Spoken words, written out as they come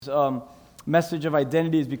Message of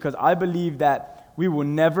identity is because I believe that we will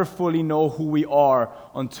never fully know who we are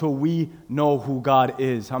until we know who God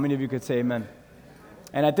is. How many of you could say amen?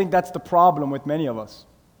 And I think that's the problem with many of us.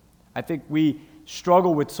 I think we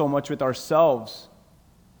struggle with so much with ourselves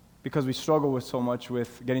because we struggle with so much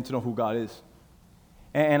with getting to know who God is.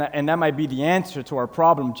 And that might be the answer to our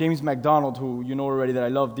problem. James MacDonald, who you know already that I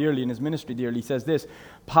love dearly in his ministry dearly, says this: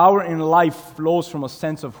 power in life flows from a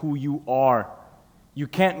sense of who you are. You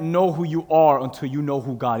can't know who you are until you know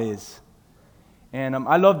who God is. And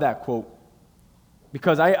I love that quote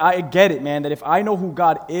because I get it, man, that if I know who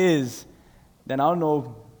God is, then I'll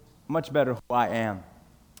know much better who I am.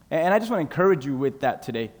 And I just want to encourage you with that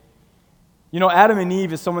today. You know, Adam and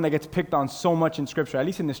Eve is someone that gets picked on so much in Scripture. At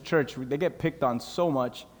least in this church, they get picked on so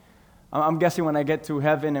much. I'm guessing when I get to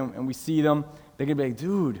heaven and we see them, they're going to be like,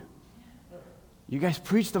 dude, you guys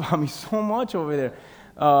preached about me so much over there.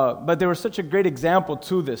 But they were such a great example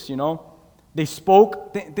to this, you know. They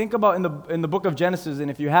spoke. Think about in the book of Genesis,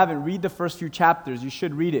 and if you haven't, read the first few chapters. You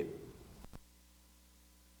should read it.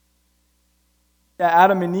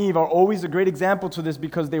 Adam and Eve are always a great example to this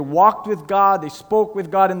because they walked with God, they spoke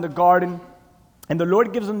with God in the garden, and the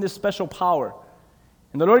Lord gives them this special power.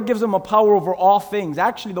 And the Lord gives them a power over all things.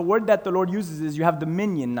 Actually, the word that the Lord uses is you have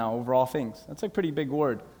dominion now over all things. That's a pretty big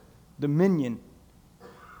word, dominion.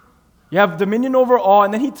 You have dominion over all,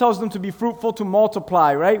 and then he tells them to be fruitful, to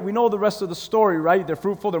multiply, right? We know the rest of the story, right? They're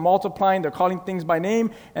fruitful, they're multiplying, they're calling things by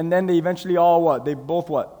name, and then they eventually all what? They both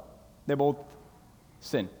what? They both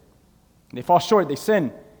sin. They fall short, they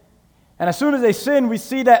sin. And as soon as they sin, we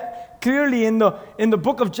see that clearly in the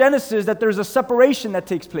book of Genesis that there's a separation that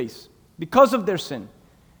takes place because of their sin.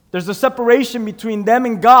 There's a separation between them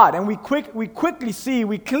and God, and we clearly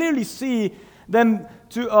see them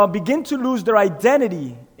to begin to lose their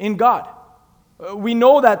identity in God. We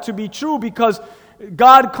know that to be true because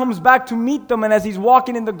God comes back to meet them, and as he's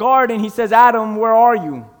walking in the garden, he says, Adam, where are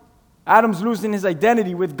you? Adam's losing his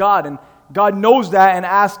identity with God, and God knows that and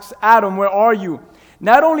asks Adam, where are you?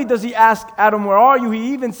 Not only does he ask Adam, where are you,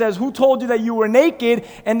 he even says, who told you that you were naked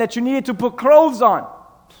and that you needed to put clothes on?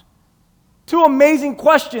 Two amazing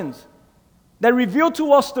questions that reveal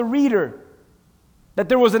to us, the reader, that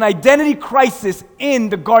there was an identity crisis in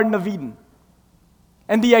the Garden of Eden.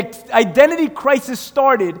 And the identity crisis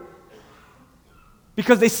started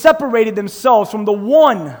because they separated themselves from the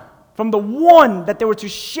one that they were to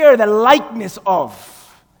share the likeness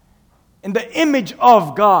of and the image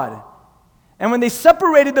of God. And when they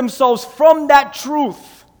separated themselves from that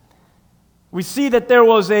truth, we see that there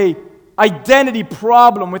was a identity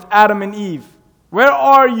problem with Adam and Eve. Where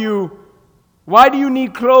are you? Why do you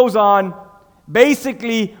need clothes on?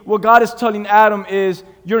 Basically, what God is telling Adam is,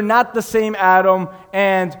 you're not the same Adam,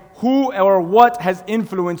 and who or what has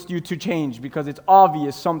influenced you to change? Because it's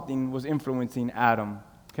obvious something was influencing Adam.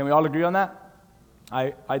 Can we all agree on that?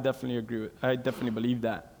 I definitely agree I definitely believe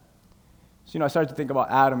that. So, I started to think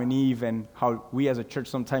about Adam and Eve and how we as a church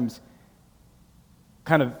sometimes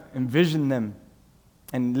kind of envision them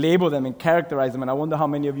and label them and characterize them. And I wonder how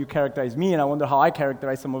many of you characterize me, and I wonder how I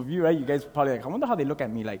characterize some of you, right? You guys probably like, I wonder how they look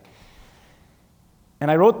at me like. And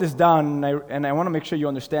I wrote this down, and I want to make sure you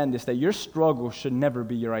understand this, that your struggle should never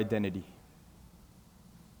be your identity.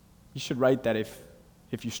 You should write that if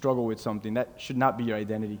you struggle with something. That should not be your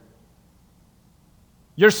identity.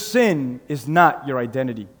 Your sin is not your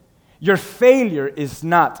identity. Your failure is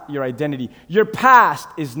not your identity. Your past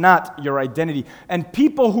is not your identity. And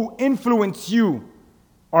people who influence you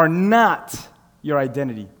are not your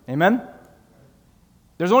identity. Amen?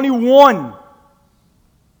 There's only one,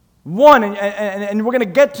 and we're going to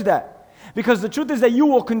get to that. Because the truth is that you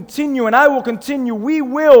will continue, and I will continue, we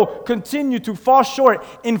will continue to fall short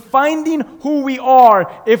in finding who we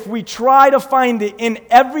are if we try to find it in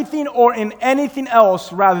everything or in anything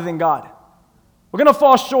else rather than God. We're going to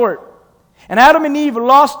fall short. And Adam and Eve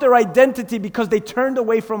lost their identity because they turned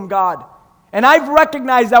away from God. And I've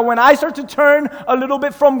recognized that when I start to turn a little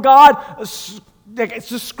bit from God, it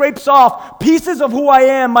just scrapes off pieces of who I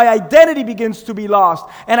am. My identity begins to be lost.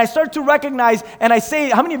 And I start to recognize, and I say,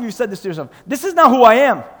 how many of you said this to yourself? This is not who I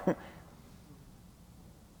am.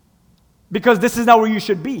 Because this is not where you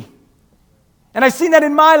should be. And I've seen that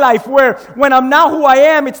in my life where when I'm not who I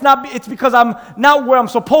am, it's because I'm not where I'm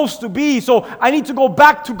supposed to be. So I need to go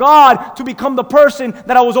back to God to become the person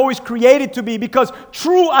that I was always created to be, because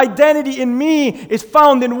true identity in me is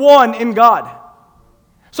found in God.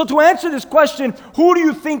 So to answer this question, who do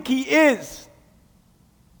you think He is?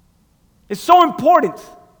 It's so important.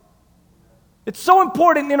 It's so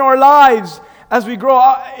important in our lives as we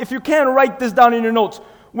grow. If you can, write this down in your notes.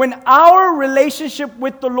 When our relationship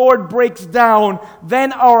with the Lord breaks down,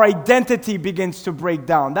 then our identity begins to break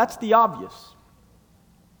down. That's the obvious.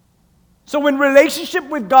 So when relationship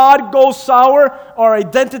with God goes sour, our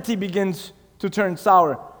identity begins to turn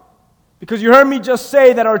sour. Because you heard me just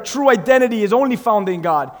say that our true identity is only found in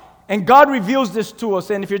God. And God reveals this to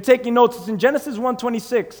us. And if you're taking notes, it's in Genesis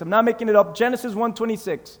 1:26. I'm not making it up. Genesis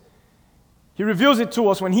 1:26. He reveals it to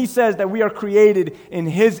us when he says that we are created in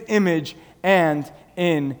his image and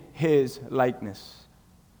in his likeness.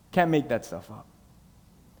 Can't make that stuff up.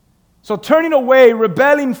 So turning away,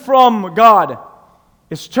 rebelling from God,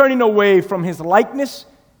 is turning away from his likeness,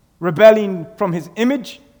 rebelling from his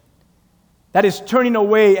image. That is turning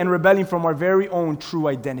away and rebelling from our very own true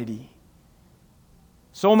identity.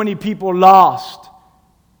 So many people lost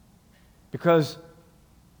because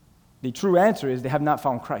the true answer is they have not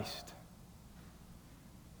found Christ.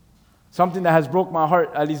 Something that has broke my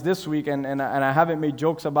heart, at least this week, and I haven't made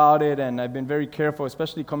jokes about it, and I've been very careful,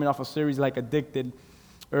 especially coming off a series like Addicted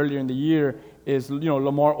earlier in the year, is,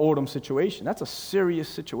 Lamar Odom's situation. That's a serious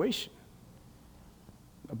situation.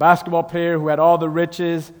 A basketball player who had all the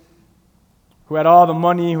riches, who had all the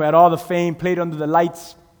money, who had all the fame, played under the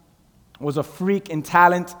lights, was a freak in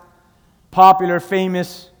talent, popular,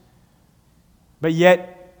 famous, but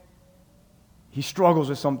yet he struggles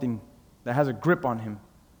with something that has a grip on him.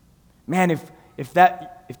 Man, if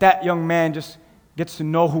that young man just gets to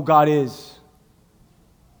know who God is,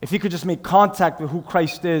 if he could just make contact with who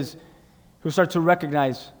Christ is, he'll start to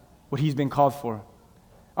recognize what he's been called for.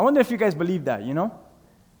 I wonder if you guys believe that,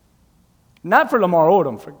 Not for Lamar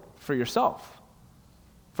Odom, for yourself,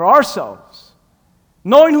 for ourselves.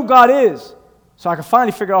 Knowing who God is, so I can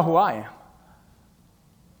finally figure out who I am.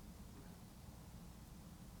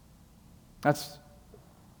 That's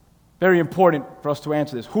very important for us to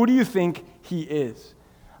answer this. Who do you think he is?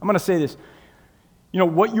 I'm going to say this.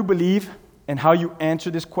 What you believe and how you answer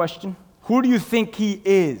this question, who do you think he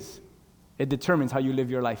is? It determines how you live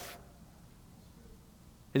your life.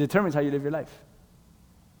 It determines how you live your life.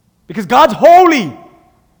 Because God's holy,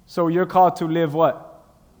 so you're called to live what?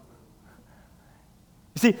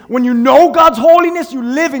 You see, when you know God's holiness, you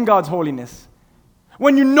live in God's holiness.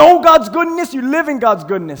 When you know God's goodness, you live in God's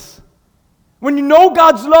goodness. When you know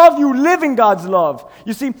God's love, you live in God's love.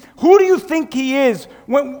 You see, who do you think he is?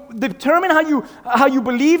 Determine how you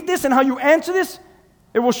believe this and how you answer this.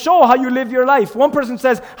 It will show how you live your life. One person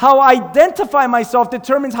says, how I identify myself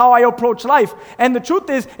determines how I approach life. And the truth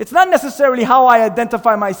is, it's not necessarily how I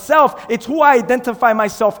identify myself, it's who I identify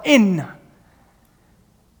myself in.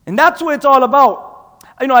 And that's what it's all about.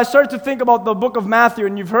 I started to think about the book of Matthew,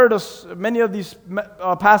 and you've heard many of these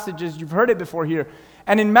passages, you've heard it before here.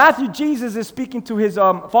 And in Matthew, Jesus is speaking to his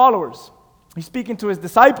followers. He's speaking to his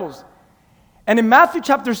disciples. And in Matthew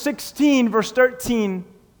chapter 16, verse 13,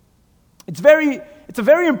 it's a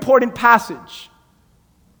very important passage.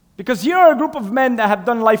 Because here are a group of men that have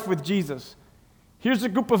done life with Jesus. Here's a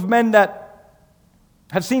group of men that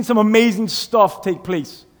have seen some amazing stuff take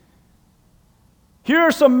place. Here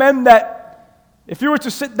are some men that, if you were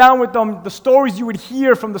to sit down with them, the stories you would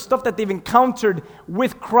hear from the stuff that they've encountered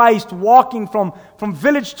with Christ, walking from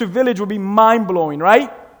village to village, would be mind-blowing,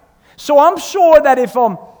 right? So I'm sure that if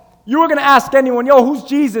you were going to ask anyone, who's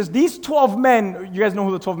Jesus? These 12 men, you guys know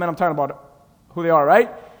who the 12 men I'm talking about, who they are,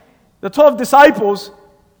 right? The 12 disciples,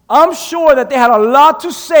 I'm sure that they had a lot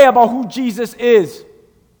to say about who Jesus is.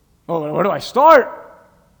 Oh, where do I start?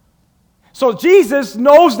 So Jesus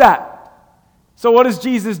knows that. So what does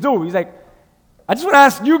Jesus do? He's like, I just want to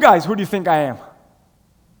ask you guys, who do you think I am?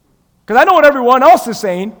 Because I know what everyone else is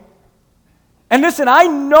saying. And listen, I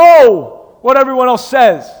know what everyone else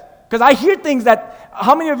says. Because I hear things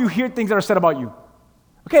how many of you hear things that are said about you?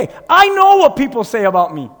 Okay, I know what people say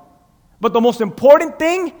about me. But the most important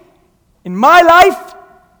thing in my life,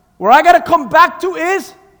 where I got to come back to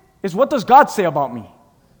is what does God say about me?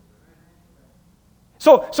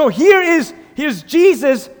 So here's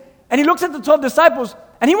Jesus, and he looks at the 12 disciples,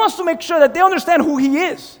 and he wants to make sure that they understand who he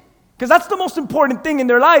is. Because that's the most important thing in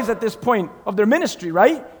their lives at this point of their ministry,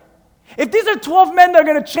 right? If these are 12 men that are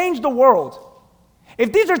going to change the world,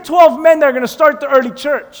 if these are 12 men that are going to start the early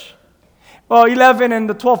church, well, 11 and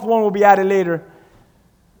the 12th one will be added later.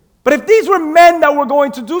 But if these were men that were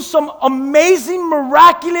going to do some amazing,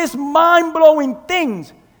 miraculous, mind-blowing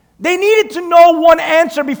things, they needed to know one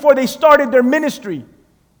answer before they started their ministry.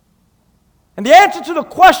 And the answer to the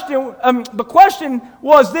question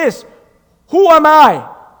was this: who am I?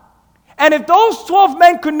 And if those 12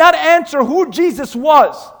 men could not answer who Jesus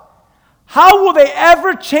was, how will they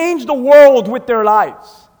ever change the world with their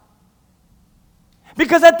lives?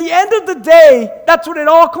 Because at the end of the day, that's what it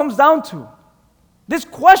all comes down to. This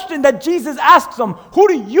question that Jesus asks them, who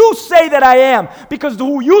do you say that I am? Because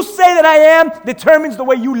who you say that I am determines the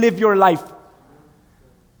way you live your life.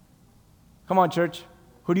 Come on, church.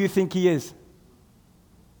 Who do you think he is?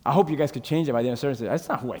 I hope you guys could change it by the end of the service. That's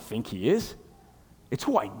not who I think he is. It's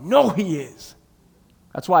who I know he is.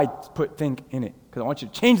 That's why I put think in it, because I want you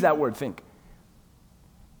to change that word think.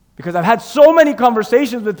 Because I've had so many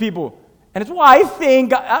conversations with people, and it's why I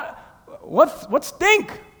think, what's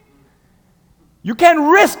think? You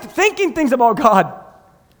can't risk thinking things about God.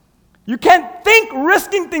 You can't think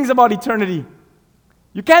risking things about eternity.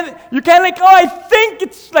 You can't like, oh, I think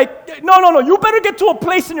it's like, no. You better get to a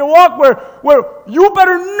place in your walk where you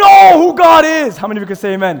better know who God is. How many of you can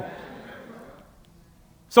say amen?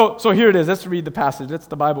 So here it is. Let's read the passage. Let's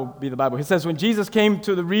the Bible be the Bible. It says, when Jesus came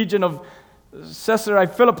to the region of Caesarea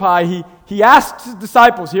Philippi, he asked his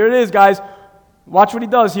disciples, here it is, guys. Watch what he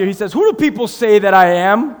does here. He says, who do people say that I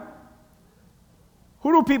am?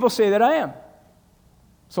 Who do people say that I am?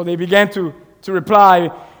 So they began to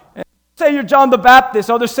reply. Say you're John the Baptist,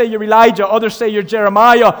 others say you're Elijah, others say you're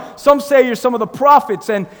Jeremiah, some say you're some of the prophets.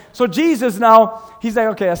 And so Jesus now, he's like,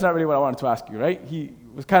 okay, that's not really what I wanted to ask you, right? He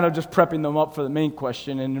was kind of just prepping them up for the main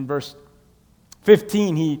question. And in verse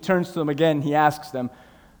 15, he turns to them again, he asks them,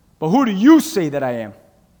 but who do you say that I am?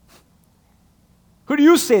 Who do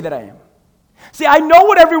you say that I am? See, I know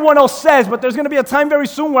what everyone else says, but there's going to be a time very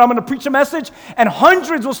soon where I'm going to preach a message and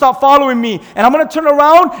hundreds will start following me. And I'm going to turn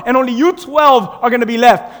around and only you 12 are going to be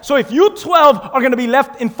left. So if you 12 are going to be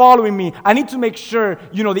left in following me, I need to make sure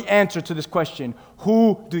you know the answer to this question.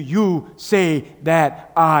 Who do you say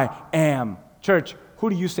that I am? Church,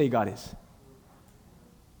 who do you say God is?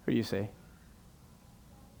 Who do you say?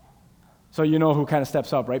 So you know who kind of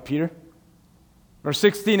steps up, right? Peter. Verse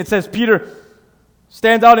 16, it says, Peter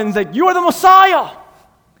stands out and he's like, you are the Messiah.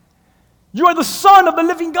 You are the Son of the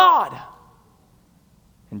living God.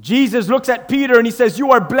 And Jesus looks at Peter and he says,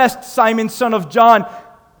 you are blessed, Simon, son of John,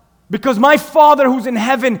 because my Father who's in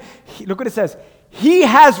heaven, look what it says, he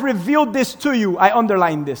has revealed this to you. I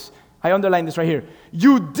underline this right here.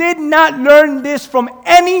 You did not learn this from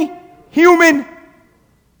any human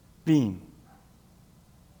being.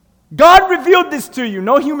 God revealed this to you.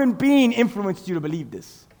 No human being influenced you to believe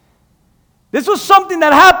this. This was something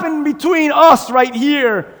that happened between us right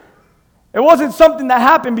here. It wasn't something that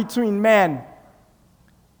happened between man.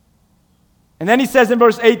 And then he says in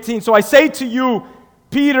verse 18, so I say to you,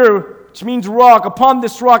 Peter, which means rock, upon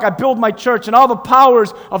this rock I build my church, and all the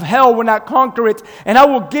powers of hell will not conquer it. And I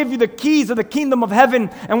will give you the keys of the kingdom of heaven.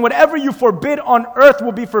 And whatever you forbid on earth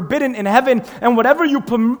will be forbidden in heaven. And whatever you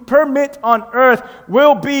permit on earth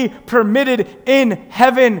will be permitted in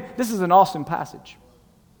heaven. This is an awesome passage.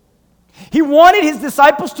 He wanted his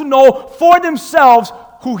disciples to know for themselves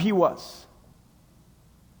who he was.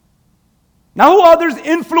 Now who others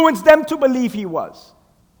influenced them to believe he was?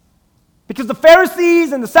 Because the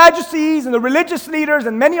Pharisees and the Sadducees and the religious leaders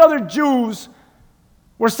and many other Jews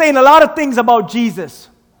were saying a lot of things about Jesus.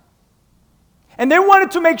 And they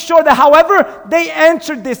wanted to make sure that however they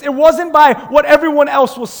answered this, it wasn't by what everyone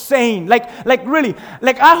else was saying. Like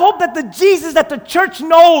I hope that the Jesus that the church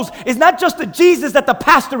knows is not just the Jesus that the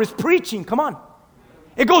pastor is preaching. Come on.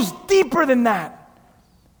 It goes deeper than that.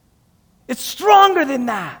 It's stronger than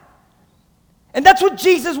that. And that's what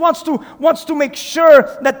Jesus wants to make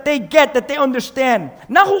sure that they get, that they understand.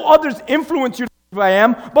 Not who others influence you I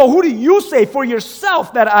am, but who do you say for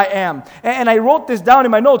yourself that I am? And I wrote this down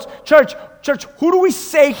in my notes. Church, who do we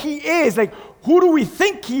say he is? Like, who do we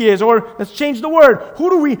think he is? Or let's change the word. Who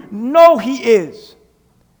do we know he is?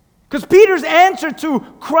 Because Peter's answer to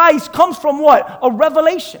Christ comes from what? A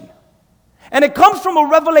revelation. And it comes from a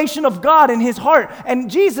revelation of God in his heart.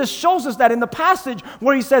 And Jesus shows us that in the passage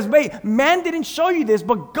where he says, wait, man didn't show you this,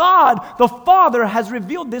 but God, the Father, has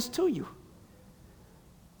revealed this to you.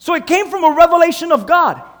 So it came from a revelation of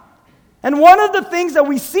God. And one of the things that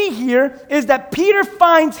we see here is that Peter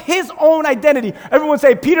finds his own identity. Everyone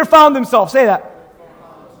say, Peter found himself. Say that.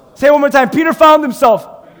 Say it one more time. Peter found himself.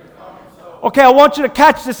 Okay, I want you to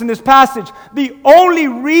catch this in this passage. The only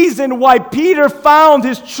reason why Peter found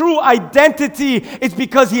his true identity is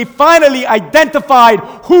because he finally identified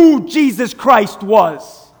who Jesus Christ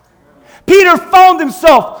was. Peter found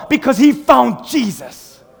himself because he found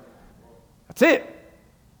Jesus. That's it.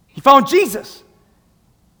 He found Jesus.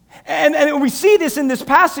 And we see this in this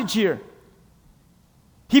passage here.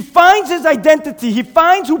 He finds his identity. He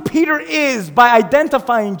finds who Peter is by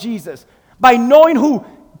identifying Jesus, by knowing who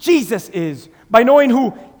Jesus is, by knowing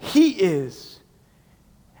who he is.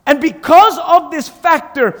 And because of this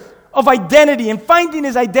factor of identity and finding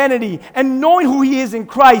his identity and knowing who he is in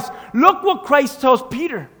Christ, look what Christ tells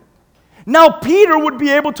Peter. Now Peter would be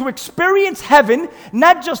able to experience heaven,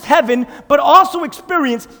 not just heaven, but also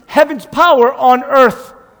experience heaven's power on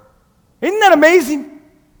earth. Isn't that amazing?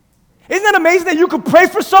 Isn't that amazing that you could pray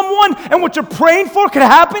for someone and what you're praying for could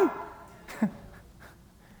happen?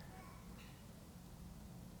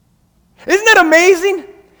 Isn't that amazing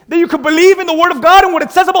that you could believe in the Word of God and what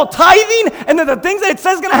it says about tithing and that the things that it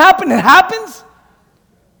says is going to happen, it happens?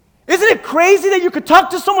 Isn't it crazy that you could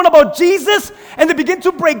talk to someone about Jesus and they begin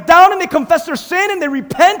to break down and they confess their sin and they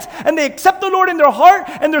repent and they accept the Lord in their heart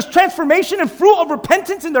and there's transformation and fruit of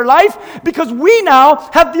repentance in their life because we now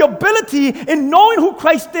have the ability in knowing who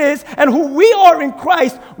Christ is and who we are in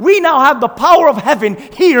Christ. We now have the power of heaven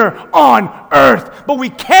here on earth. But we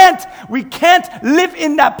can't live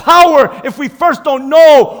in that power if we first don't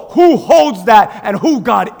know who holds that and who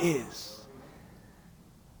God is.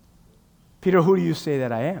 Peter, who do you say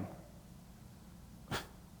that I am?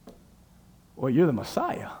 Well, you're the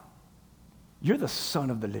Messiah. You're the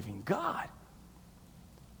Son of the living God.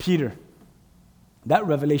 Peter, that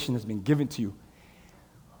revelation has been given to you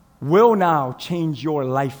will now change your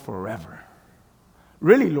life forever.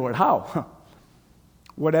 Really, Lord, how?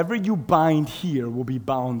 Whatever you bind here will be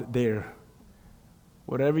bound there.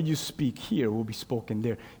 Whatever you speak here will be spoken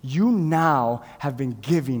there. You now have been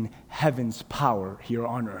given heaven's power here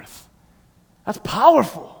on earth. That's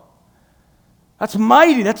powerful. That's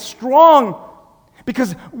mighty. That's strong.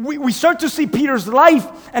 Because we start to see Peter's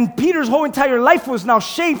life, and Peter's whole entire life was now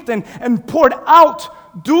shaped and poured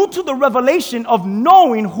out due to the revelation of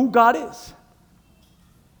knowing who God is.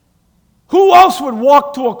 Who else would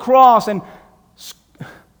walk to a cross? And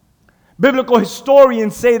biblical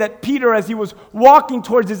historians say that Peter, as he was walking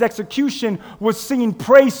towards his execution, was singing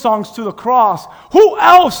praise songs to the cross. Who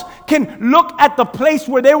else can look at the place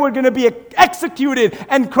where they were going to be executed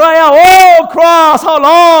and cry out, "Oh, cross, how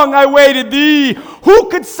long I waited thee"? Who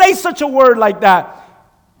could say such a word like that?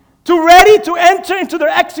 Ready to enter into their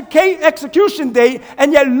execution date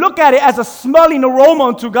and yet look at it as a smelling aroma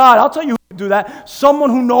unto God. I'll tell you who could do that. Someone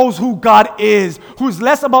who knows who God is, who's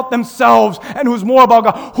less about themselves and who's more about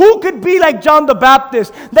God. Who could be like John the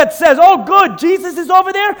Baptist that says, "Oh, good, Jesus is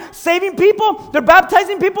over there saving people. They're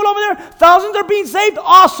baptizing people over there. Thousands are being saved.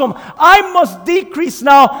 Awesome. I must decrease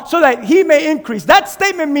now so that he may increase." That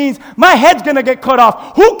statement means my head's going to get cut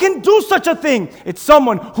off. Who can do such a thing? It's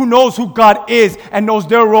someone who knows who God is and knows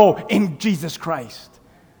their role in Jesus Christ.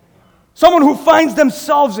 Someone who finds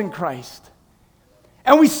themselves in Christ.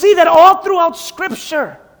 And we see that all throughout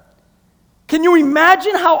Scripture. Can you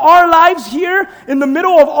imagine how our lives here in the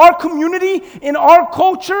middle of our community, in our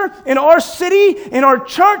culture, in our city, in our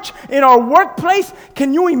church, in our workplace,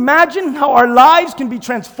 can you imagine how our lives can be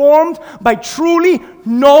transformed by truly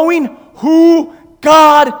knowing who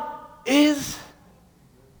God is?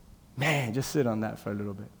 Man, just sit on that for a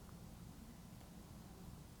little bit.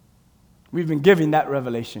 We've been given that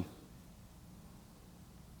revelation.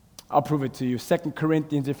 I'll prove it to you. 2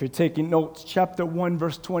 Corinthians, if you're taking notes, chapter 1,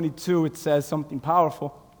 verse 22, it says something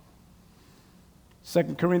powerful.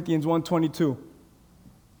 2 Corinthians 1:22.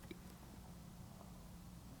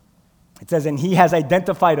 It says, "And he has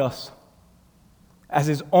identified us as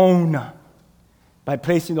his own by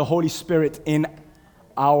placing the Holy Spirit in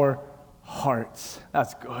our hearts."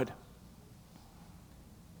 That's good.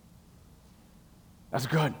 That's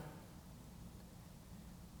good.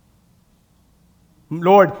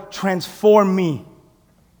 "Lord, transform me."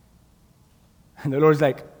 And the Lord's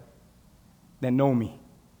like, "Then know me.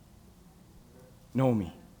 Know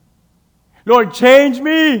me." "Lord, change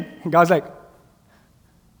me." And God's like,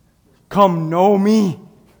 "Come know me."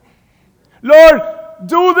 "Lord,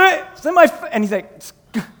 do this." And he's like,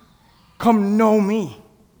 "Come know me."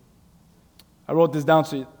 I wrote this down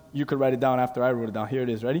so you could write it down after I wrote it down. Here it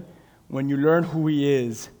is. Ready? When you learn who he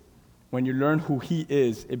is,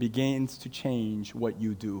 it begins to change what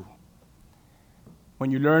you do.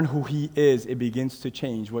 When you learn who he is, it begins to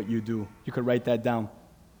change what you do. You could write that down.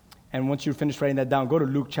 And once you're finished writing that down, go to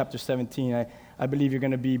Luke chapter 17. I believe you're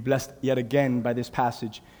going to be blessed yet again by this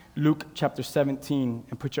passage. Luke chapter 17,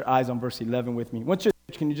 and put your eyes on verse 11 with me. Once you're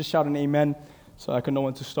there, can you just shout an amen so I can know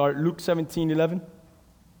when to start? Luke 17:11.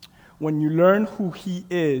 When you learn who he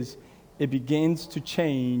is, it begins to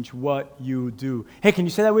change what you do. Hey, can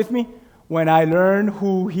you say that with me? When I learn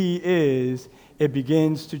who he is, it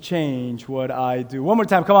begins to change what I do. One more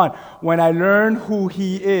time, come on. When I learn who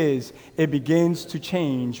he is, it begins to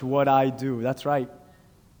change what I do. That's right.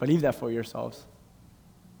 Believe that for yourselves.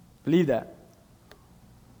 Believe that.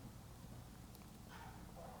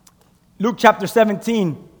 Luke chapter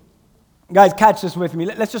 17. Guys, catch this with me.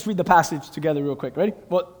 Let's just read the passage together real quick. Ready?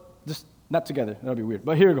 Well, just not together. That'll be weird.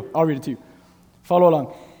 But here we go. I'll read it to you. Follow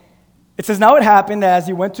along. It says, now it happened as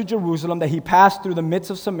he went to Jerusalem that he passed through the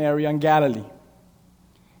midst of Samaria and Galilee.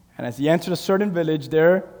 And as he entered a certain village,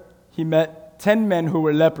 there he met 10 men who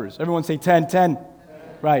were lepers. Everyone say 10, 10. 10.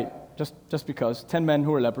 Right, just because. 10 men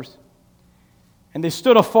who were lepers. And they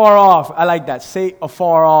stood afar off. I like that. Say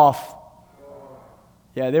afar off.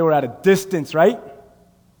 Yeah, they were at a distance, right?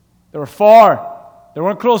 They were far. They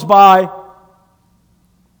weren't close by.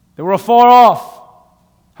 They were afar off.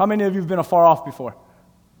 How many of you have been afar off before?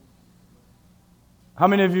 How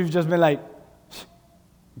many of you have just been like,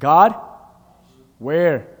 God?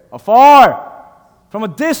 Where? Afar. From a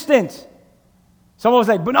distance. Someone was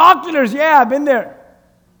like, binoculars. Yeah, I've been there.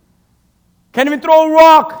 Can't even throw a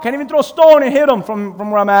rock. Can't even throw a stone and hit them from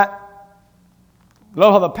where I'm at.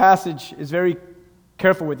 Love how the passage is very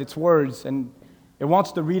careful with its words, and it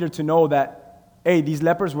wants the reader to know that, hey, these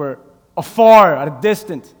lepers were afar, at a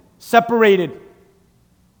distance, separated,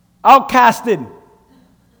 outcasted,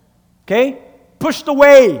 okay? Pushed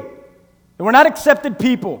away. They were not accepted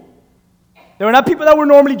people. They were not people that were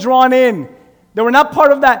normally drawn in. They were not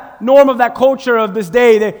part of that norm of that culture of this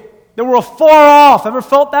day. They were afar off. Ever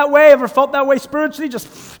felt that way? Ever felt that way spiritually?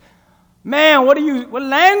 Just, man, what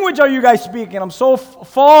language are you guys speaking? I'm so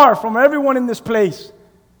far from everyone in this place.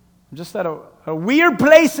 I'm just at a weird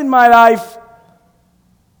place in my life.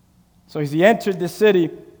 So as he entered the city,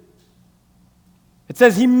 it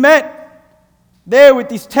says he met there with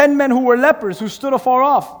these 10 men who were lepers who stood afar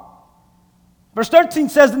off. Verse 13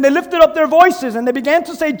 says, and they lifted up their voices and they began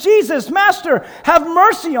to say, Jesus, Master, have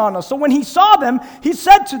mercy on us. So when he saw them, he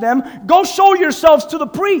said to them, go show yourselves to the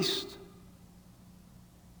priest.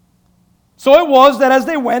 So it was that as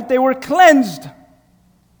they went, they were cleansed.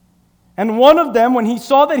 And one of them, when he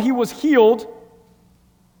saw that he was healed,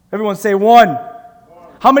 everyone say one.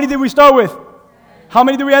 How many did we start with? How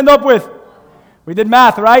many did we end up with? We did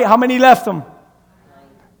math, right? How many left them?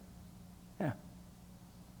 Yeah.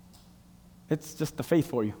 It's just the faith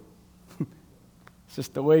for you. It's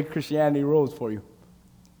just the way Christianity rolls for you.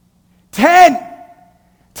 10.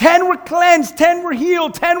 10 were cleansed, 10 were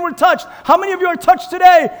healed, 10 were touched. How many of you are touched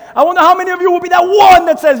today? I wonder how many of you will be that one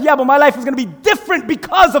that says, yeah, but my life is going to be different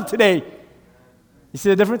because of today. You see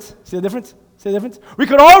the difference? See the difference? See the difference? We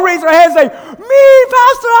could all raise our hands and say, me,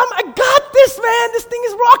 Pastor, I got this, man. This thing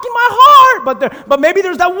is rocking my heart. But maybe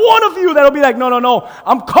there's that one of you that'll be like, no.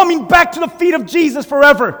 I'm coming back to the feet of Jesus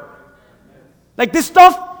forever. Like this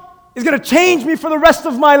stuff is going to change me for the rest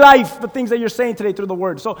of my life, the things that you're saying today through the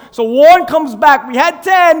Word. So one comes back. We had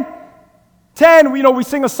 10. 10, we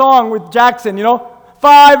sing a song with Jackson,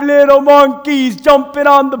 5 little monkeys jumping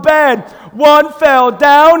on the bed. One fell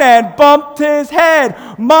down and bumped his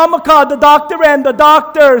head. Mama called the doctor and the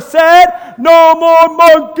doctor said, no more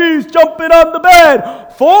monkeys jumping on the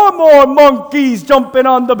bed. 4 more monkeys jumping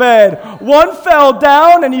on the bed. One fell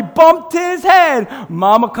down and he bumped his head.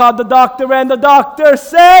 Mama called the doctor and the doctor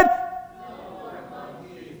said,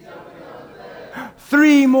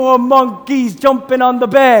 3 more monkeys jumping on the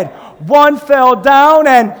bed. One fell down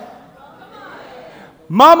and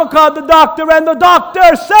Mama called the doctor and the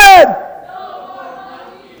doctor said,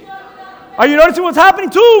 are you noticing what's happening?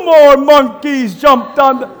 2 more monkeys jumped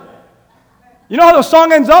on the... You know how the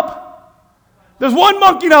song ends up? There's 1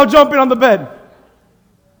 monkey now jumping on the bed.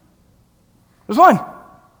 There's 1.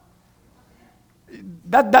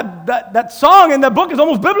 That song in that book is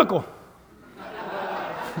almost biblical.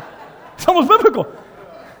 It's almost biblical.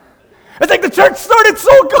 It's like the church started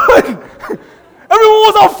so good. Everyone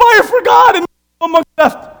was on fire for God and 1 monkey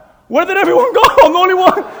left. Where did everyone go? I'm the only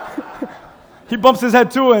one. He bumps his head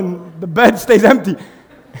too and the bed stays empty.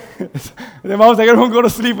 The mom's like, everyone go to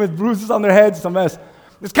sleep with bruises on their heads. It's a mess.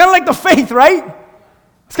 It's kind of like the faith, right?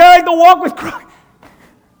 It's kind of like the walk with Christ.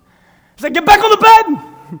 It's like, get back on the bed.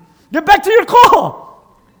 Get back to your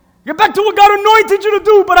call. Get back to what God anointed you to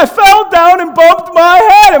do. But I fell down and bumped my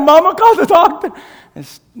head. And Mama called the doctor.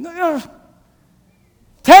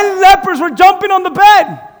 10 lepers were jumping on the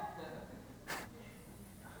bed.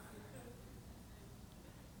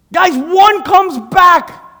 Guys, 1 comes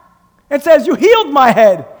back and says, you healed my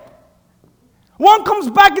head. 1 comes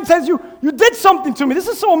back and says, you did something to me. This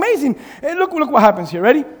is so amazing. And look what happens here.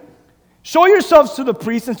 Ready? Show yourselves to the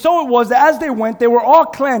priest. And so it was that as they went, they were all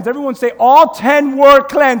cleansed. Everyone say, all 10 were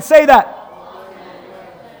cleansed. Say that.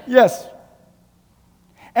 Yes.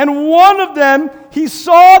 And one of them, he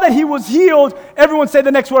saw that he was healed. Everyone say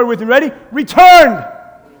the next word with me. Ready? Returned.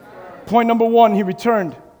 Point number 1, he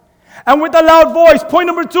returned. And with a loud voice, point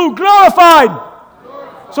number 2, glorified.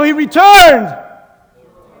 So he returned.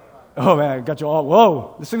 Oh man, I got you all.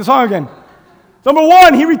 Whoa, let's sing the song again. Number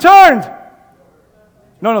 1, he returned.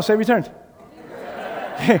 No, say returned.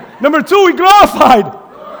 Number 2, he glorified.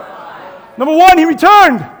 Number one, he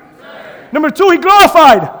returned. Number two, he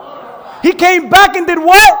glorified. He came back and did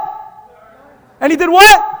what? And he did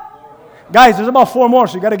what? Guys, there's about 4 more,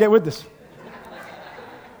 so you got to get with this.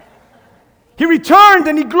 He returned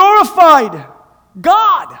and he glorified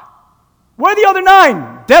God. Where are the other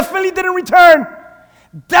 9? Definitely didn't return.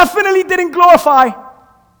 Definitely didn't glorify.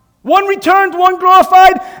 One returned, one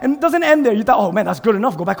glorified, and it doesn't end there. You thought, oh man, that's good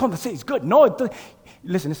enough. Go back home. Let's say it's good. No,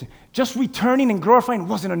 listen. Just returning and glorifying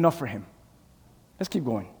wasn't enough for him. Let's keep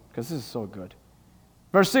going, because this is so good.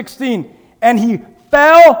 Verse 16, and he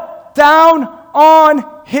fell down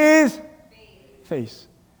on his face.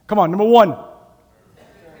 Come on, number 1.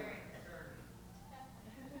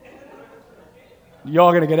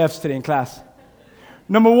 Y'all going to get F's today in class.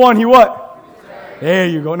 Number 1, he what? There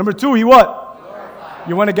you go. Number 2, he what?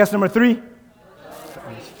 You want to guess number 3?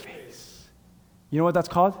 On his face. You know what that's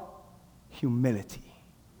called? Humility.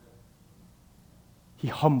 He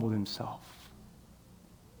humbled himself.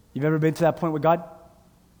 You've ever been to that point with God?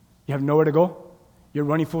 You have nowhere to go? You're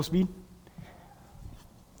running full speed?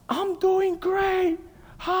 I'm doing great.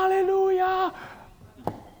 Hallelujah.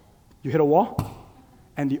 You hit a wall,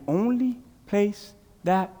 and the only place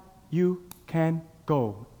that you can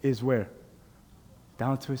go is where?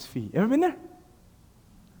 Down to his feet. Ever been there?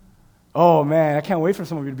 Oh man, I can't wait for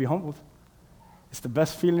some of you to be humbled. It's the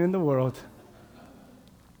best feeling in the world.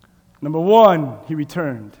 Number 1, he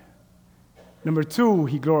returned. Number 2,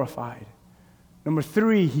 he glorified. Number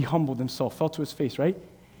 3, he humbled himself, fell to his face, right?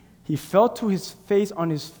 He fell to his face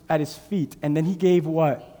at his feet, and then he gave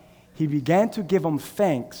what? He began to give him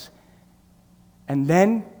thanks. And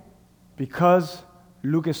then, because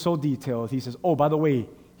Luke is so detailed, he says, oh, by the way,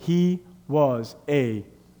 he was a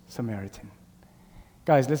Samaritan.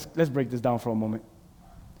 Guys, let's break this down for a moment.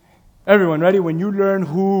 Everyone, ready? When you learn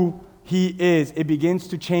who he is, it begins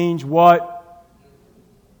to change what?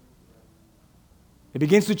 It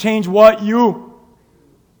begins to change what you.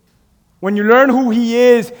 When you learn who he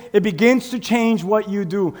is, it begins to change what you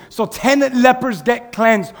do. So 10 lepers get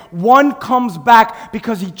cleansed. 1 comes back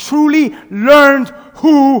because he truly learned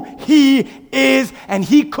who he is, and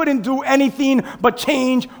he couldn't do anything but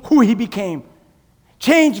change who he became.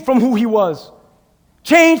 Change from who he was.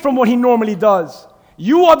 Change from what he normally does.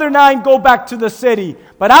 You other 9 go back to the city,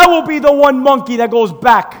 but I will be the one monkey that goes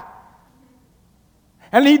back.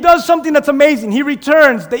 And he does something that's amazing. He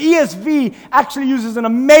returns. The ESV actually uses an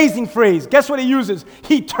amazing phrase. Guess what he uses?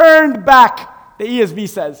 He turned back, the ESV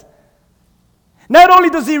says. Not only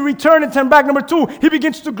does he return and turn back, number 2, he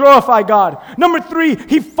begins to glorify God. Number 3,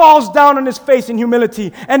 he falls down on his face in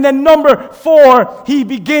humility. And then number 4, he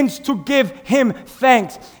begins to give him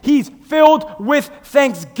thanks. He's filled with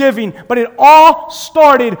thanksgiving. But it all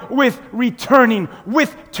started with returning,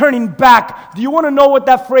 with turning back. Do you want to know what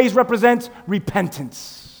that phrase represents?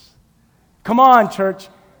 Repentance. Come on, church.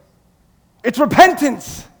 It's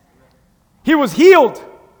repentance. He was healed,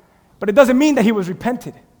 but it doesn't mean that he was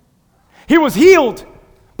repented. He was healed,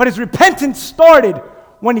 but his repentance started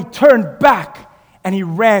when he turned back and he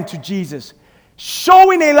ran to Jesus.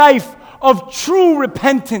 Showing a life of true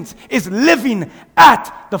repentance is living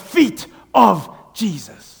at the feet of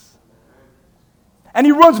Jesus. And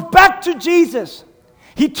he runs back to Jesus.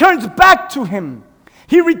 He turns back to him.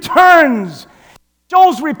 He returns,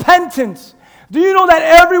 shows repentance. Do you know that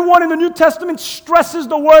everyone in the New Testament stresses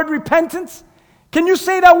the word repentance? Can you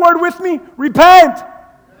say that word with me? Repent.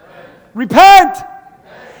 Repent.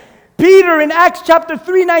 Peter in Acts chapter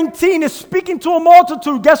 3:19 is speaking to a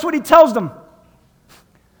multitude. Guess what he tells them?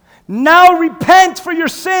 Now repent for your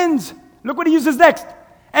sins. Look what he uses next.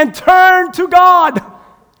 And turn to God.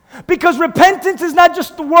 Because repentance is not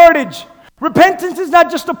just the wordage. Repentance is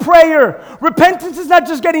not just a prayer. Repentance is not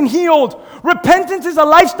just getting healed. Repentance is a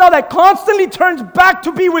lifestyle that constantly turns back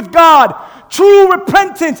to be with God. True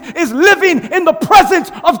repentance is living in the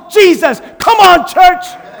presence of Jesus. Come on, church.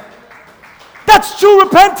 That's true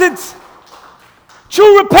repentance.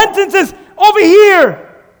 True repentance is over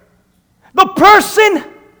here. The person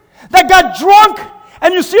that got drunk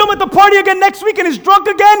and you see him at the party again next week and is drunk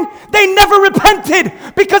again, they never repented.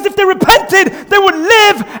 Because if they repented, they would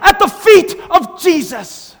live at the feet of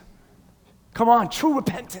Jesus. Come on, true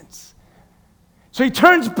repentance. So he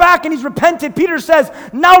turns back and he's repented. Peter says,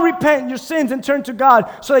 now repent your sins and turn to God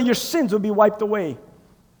so that your sins will be wiped away.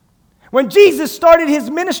 When Jesus started his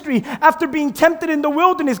ministry after being tempted in the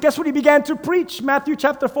wilderness, guess what he began to preach? Matthew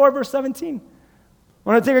chapter 4, verse 17.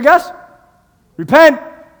 Want to take a guess? Repent.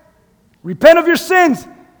 Repent of your sins.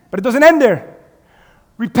 But it doesn't end there.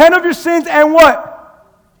 Repent of your sins and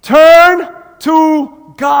what? Turn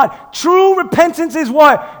to God. True repentance is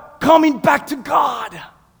what? Coming back to God.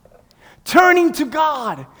 Turning to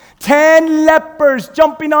God. 10 lepers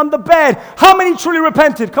jumping on the bed. How many truly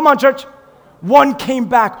repented? Come on, church. 1 came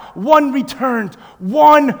back. 1 returned.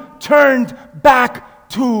 1 turned back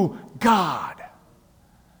to God.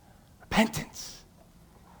 Repentance.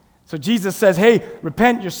 So Jesus says, hey,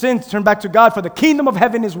 repent your sins, turn back to God, for the kingdom of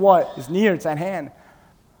heaven is what? Is near, it's at hand.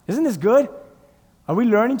 Isn't this good? Are we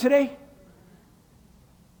learning today?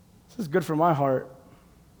 This is good for my heart.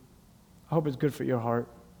 I hope it's good for your heart.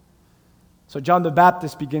 So John the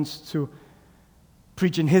Baptist begins to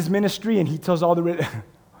preach in his ministry, and he tells all the...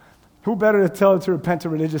 Who better to tell to repent to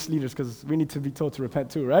religious leaders? Because we need to be told to repent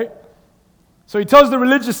too, right? So he tells the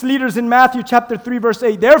religious leaders in Matthew chapter 3, verse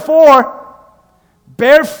 8, therefore,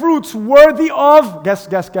 bear fruits worthy of, guess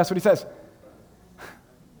what he says.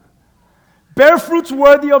 Bear fruits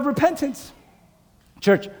worthy of repentance.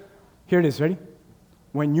 Church, here it is, ready?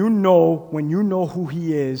 When you know who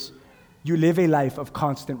he is, you live a life of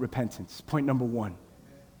constant repentance. Point number 1.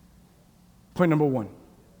 Point number 1.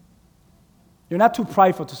 You're not too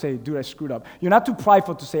prideful to say, dude, I screwed up. You're not too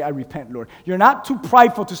prideful to say, I repent, Lord. You're not too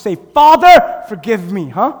prideful to say, Father, forgive me,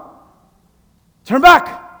 huh? Turn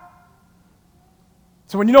back.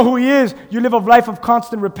 So when you know who he is, you live a life of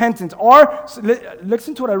constant repentance. Or,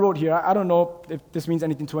 listen to what I wrote here. I don't know if this means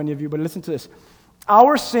anything to any of you, but listen to this.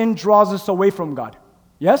 Our sin draws us away from God.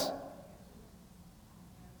 Yes?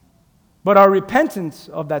 But our repentance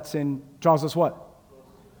of that sin draws us what?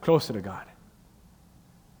 Closer to God.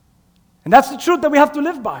 And that's the truth that we have to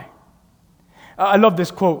live by. I love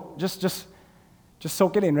this quote. Just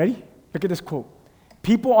soak it in. Ready? Look at this quote.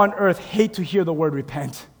 People on earth hate to hear the word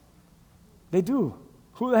repent. They do.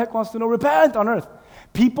 Who the heck wants to know repent on earth?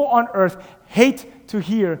 People on earth hate to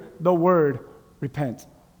hear the word repent.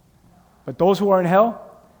 But those who are in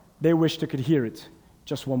hell, they wish they could hear it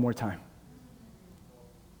just one more time.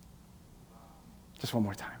 Just one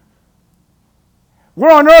more time.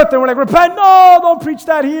 We're on earth and we're like, repent, no, don't preach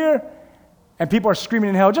that here. And people are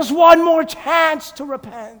screaming in hell, just one more chance to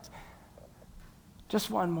repent.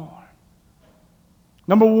 Just one more.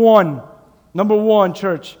 Number one,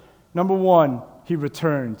 church. Number 1, he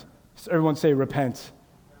returned. So everyone say repent.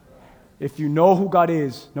 If you know who God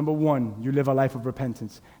is, number 1, you live a life of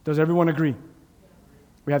repentance. Does everyone agree?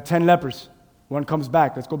 We have 10 lepers. 1 comes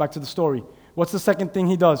back. Let's go back to the story. What's the second thing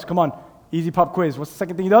he does? Come on, easy pop quiz. What's the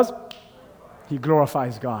second thing he does? He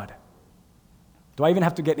glorifies God. Do I even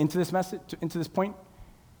have to get into this message, into this point?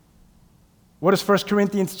 What does 1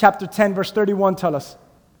 Corinthians chapter 10, verse 31 tell us?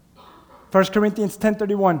 1 Corinthians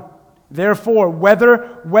 10:31. Therefore,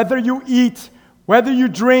 whether you eat, whether you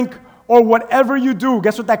drink, or whatever you do,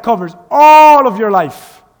 guess what that covers? All of your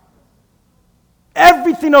life.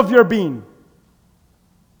 Everything of your being.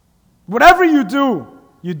 Whatever you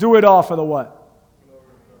do it all for the what?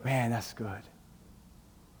 Man, that's good.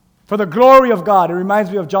 For the glory of God. It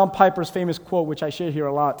reminds me of John Piper's famous quote, which I share here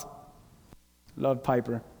a lot. Love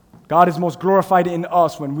Piper. God is most glorified in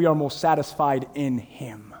us when we are most satisfied in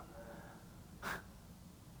him.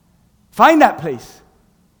 Find that place.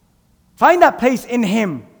 Find that place in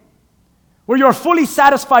him where you're fully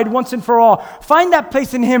satisfied once and for all. Find that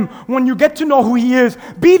place in him when you get to know who he is.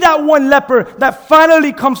 Be that one leper that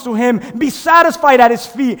finally comes to him. Be satisfied at his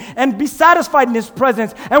feet and be satisfied in his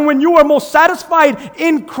presence. And when you are most satisfied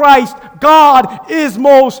in Christ, God is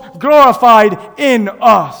most glorified in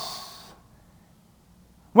us.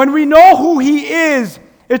 When we know who he is,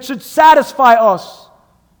 it should satisfy us.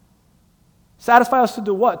 Satisfy us to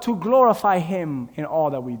do what? To glorify him in all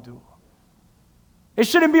that we do. It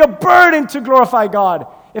shouldn't be a burden to glorify God.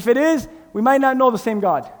 If it is, we might not know the same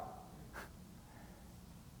God.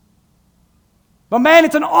 But man,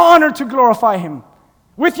 it's an honor to glorify him.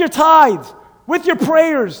 With your tithes, with your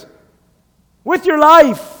prayers, with your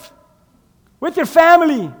life, with your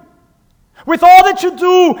family. With all that you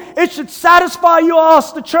do, it should satisfy you,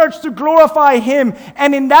 us, the church, to glorify him.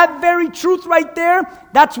 And in that very truth right there,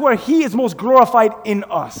 that's where he is most glorified in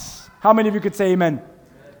us. How many of you could say amen?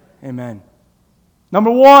 Amen. Number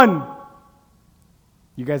 1.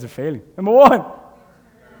 You guys are failing. Number 1.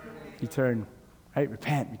 Return. Right?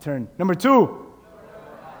 Repent. Return. Number 2.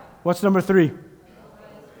 What's number 3?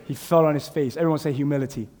 He fell on his face. Everyone say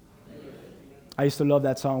humility. I used to love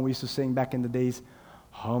that song we used to sing back in the days.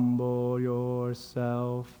 Humble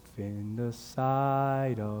yourself in the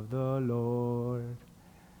sight of the Lord.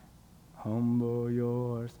 Humble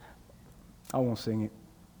yours. I won't sing it.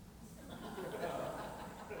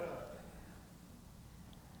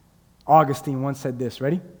 Augustine once said this,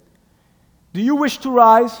 ready? Do you wish to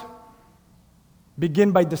rise?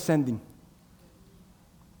 Begin by descending.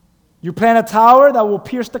 You plan a tower that will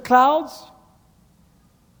pierce the clouds?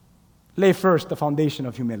 Lay first the foundation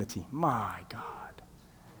of humility. My God.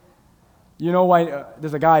 You know why?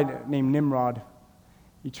 There's a guy named Nimrod.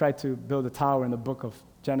 He tried to build a tower in the book of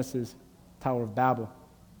Genesis, Tower of Babel.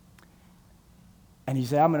 And he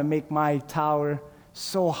said, I'm going to make my tower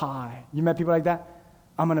so high. You met people like that?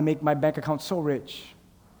 I'm going to make my bank account so rich.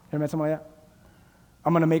 You ever met someone like that?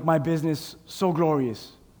 I'm going to make my business so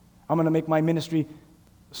glorious. I'm going to make my ministry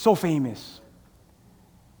so famous.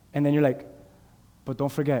 And then you're like, but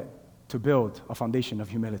don't forget to build a foundation of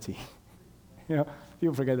humility. You know,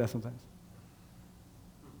 people forget that sometimes.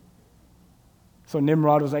 So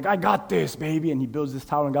Nimrod was like, I got this, baby. And he builds this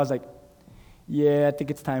tower, and God's like, yeah, I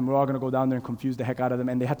think it's time. We're all going to go down there and confuse the heck out of them.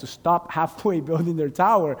 And they had to stop halfway building their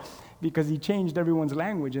tower because he changed everyone's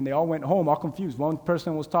language, and they all went home all confused. One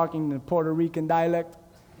person was talking in Puerto Rican dialect,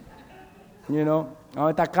 you know,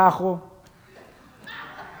 tacajo.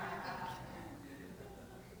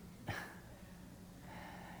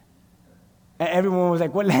 And everyone was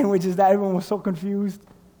like, what language is that? Everyone was so confused.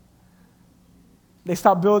 They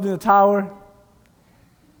stopped building the tower.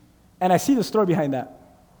 And I see the story behind that.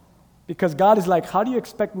 Because God is like, how do you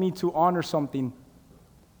expect me to honor something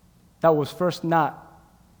that was first not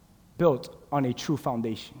built on a true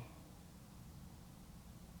foundation?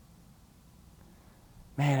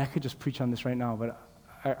 Man, I could just preach on this right now, but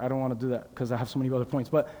I don't want to do that because I have so many other points.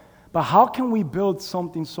 But how can we build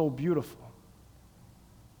something so beautiful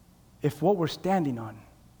if what we're standing on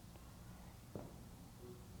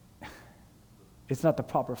it's not the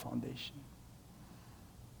proper foundation?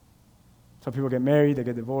 So people get married, they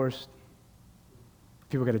get divorced.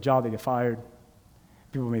 People get a job, they get fired.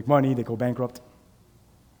 People make money, they go bankrupt.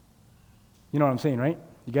 You know what I'm saying, right?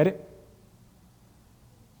 You get it?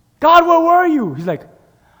 God, where were you? He's like,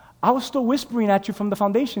 I was still whispering at you from the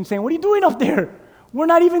foundation saying, what are you doing up there? We're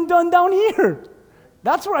not even done down here.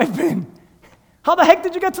 That's where I've been. How the heck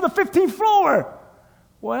did you get to the 15th floor?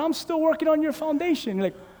 Well, I'm still working on your foundation. You're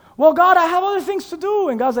like, well, God, I have other things to do.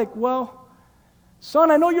 And God's like, well,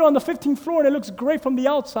 son, I know you're on the 15th floor and it looks great from the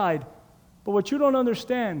outside, but what you don't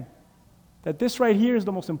understand, that this right here is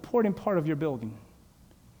the most important part of your building.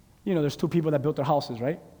 You know, there's two people that built their houses,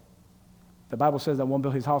 right? The Bible says that one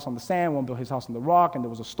built his house on the sand, one built his house on the rock, and there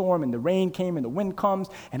was a storm, and the rain came, and the wind comes,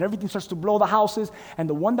 and everything starts to blow the houses, and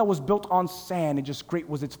the one that was built on sand, it just great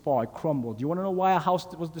was its fall. It crumbled. You want to know why a house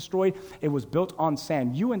was destroyed? It was built on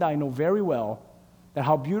sand. You and I know very well that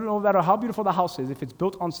no matter how beautiful the house is, if it's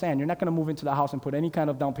built on sand, you're not going to move into the house and put any kind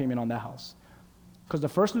of down payment on that house. Because the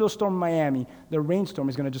first little storm in Miami, the rainstorm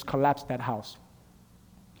is going to just collapse that house.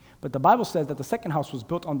 But the Bible says that the second house was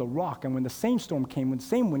built on the rock, and when the same storm came, when the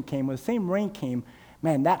same wind came, when the same rain came,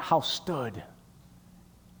 man, that house stood.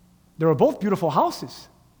 They were both beautiful houses,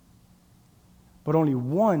 but only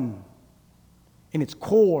one, in its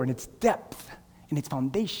core, in its depth, in its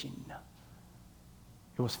foundation,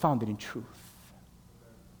 it was founded in truth.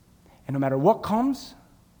 And no matter what comes,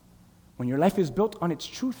 when your life is built on its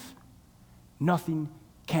truth, nothing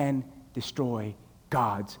can destroy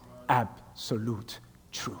God's absolute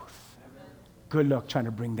truth. Good luck trying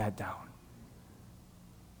to bring that down.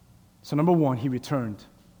 So number one, he returned.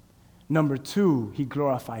 Number two, he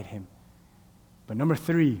glorified him. But number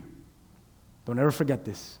three, don't ever forget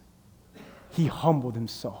this, he humbled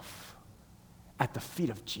himself at the feet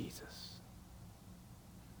of Jesus.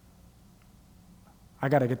 I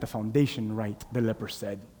got to get the foundation right, the leper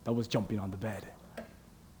said, that was jumping on the bed.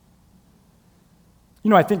 You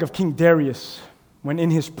know, I think of King Darius, when in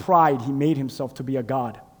his pride he made himself to be a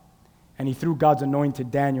god, and he threw God's anointed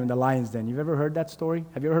Daniel in the lion's den. You've ever heard that story?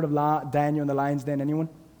 Have you ever heard of Daniel in the lion's den? Anyone?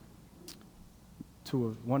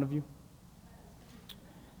 One of you?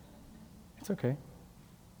 It's okay.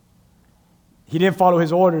 He didn't follow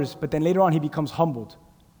his orders, but then later on he becomes humbled.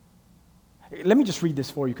 Let me just read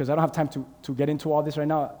this for you because I don't have time to get into all this right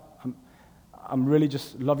now. I'm really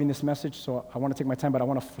just loving this message, so I want to take my time, but I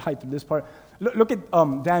want to fly through this part. Look at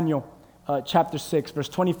Daniel chapter 6, verse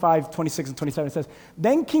 25, 26, and 27. It says,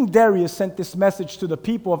 Then King Darius sent this message to the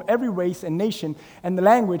people of every race and nation and the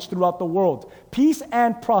language throughout the world. Peace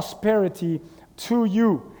and prosperity to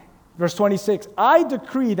you. Verse 26, I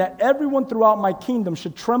decree that everyone throughout my kingdom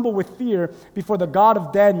should tremble with fear before the God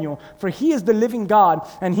of Daniel, for he is the living God,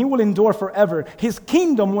 and he will endure forever. His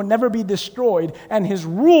kingdom will never be destroyed, and his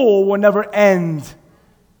rule will never end.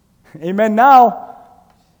 Amen. Now,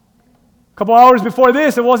 a couple hours before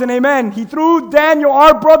this, it wasn't amen. He threw Daniel,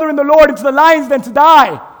 our brother in the Lord, into the lion's den to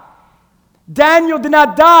die. Daniel did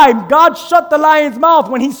not die. God shut the lion's mouth.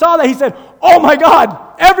 When he saw that, he said, oh my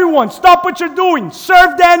God, everyone, stop what you're doing.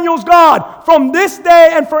 Serve Daniel's God. From this day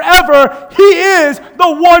and forever, he is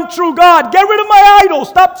the one true God. Get rid of my idols.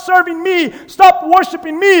 Stop serving me. Stop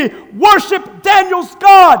worshiping me. Worship Daniel's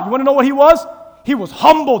God. You want to know what he was? He was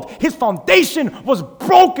humbled. His foundation was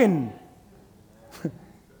broken.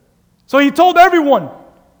 So he told everyone,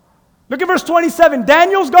 look at verse 27.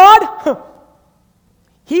 Daniel's God,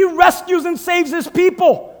 he rescues and saves his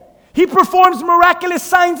people. He performs miraculous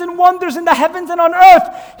signs and wonders in the heavens and on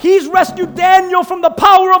earth. He's rescued Daniel from the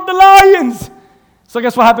power of the lions. So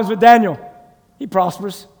guess what happens with Daniel? He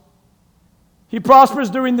prospers. He prospers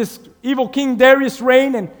during this evil King Darius'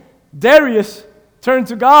 reign, and Darius turned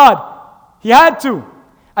to God. He had to.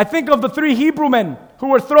 I think of the 3 Hebrew men who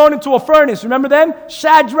were thrown into a furnace. Remember them?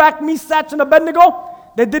 Shadrach, Meshach, and Abednego.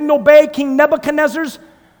 They didn't obey King Nebuchadnezzar's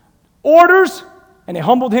orders, and it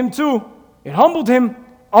humbled him too. It humbled him.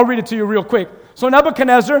 I'll read it to you real quick. So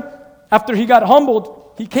Nebuchadnezzar, after he got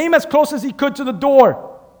humbled, he came as close as he could to the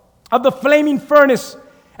door of the flaming furnace,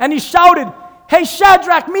 and he shouted, "Hey,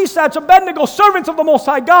 Shadrach, Meshach, Abednego, servants of the Most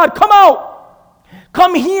High God, come out!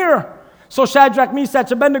 Come here!" So Shadrach,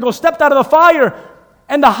 Meshach, Abednego stepped out of the fire,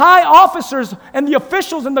 and the high officers and the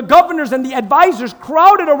officials and the governors and the advisors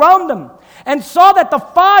crowded around them and saw that the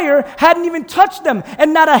fire hadn't even touched them,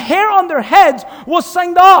 and not a hair on their heads was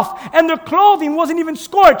singed off, and their clothing wasn't even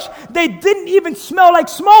scorched. They didn't even smell like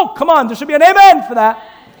smoke. Come on, there should be an amen for that.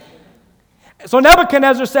 So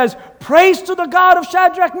Nebuchadnezzar says, "Praise to the God of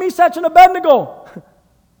Shadrach, Meshach, and Abednego."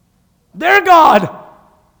 Their God.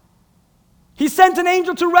 He sent an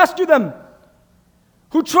angel to rescue them.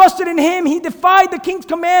 Who trusted in him, he defied the king's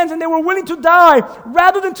commands, and they were willing to die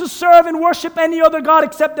rather than to serve and worship any other God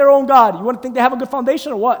except their own God. You want to think they have a good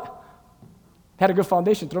foundation or what? They had a good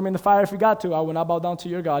foundation. Throw me in the fire if you got to. I will not bow down to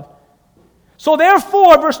your God. So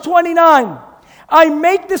therefore, verse 29, I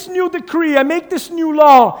make this new decree, I make this new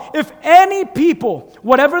law. If any people,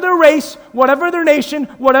 whatever their race, whatever their nation,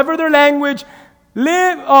 whatever their language,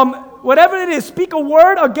 whatever it is, speak a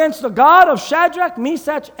word against the God of Shadrach,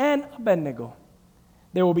 Meshach, and Abednego,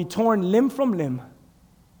 they will be torn limb from limb,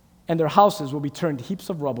 and their houses will be turned heaps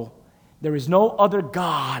of rubble. There is no other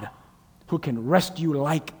God who can rescue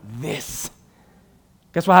like this.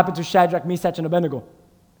 Guess what happened to Shadrach, Meshach, and Abednego?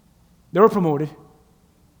 They were promoted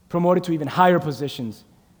to even higher positions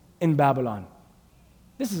in Babylon.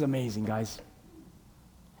 This is amazing, guys.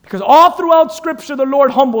 Because all throughout Scripture, the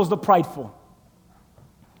Lord humbles the prideful.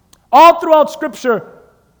 All throughout Scripture,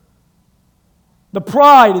 the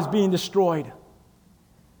pride is being destroyed.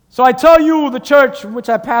 So I tell you, the church which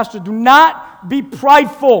I pastor, do not be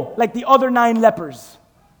prideful like the other 9 lepers.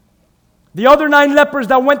 The other 9 lepers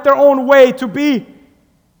that went their own way to be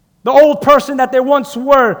the old person that they once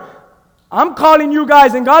were. I'm calling you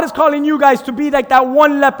guys, and God is calling you guys to be like that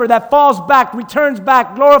one leper that falls back, returns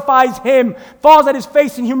back, glorifies Him, falls at His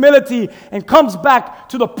face in humility, and comes back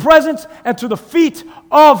to the presence and to the feet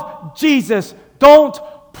of Jesus. Don't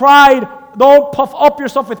puff up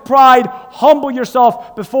yourself with pride. Humble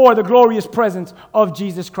yourself before the glorious presence of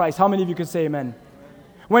Jesus Christ. How many of you can say amen?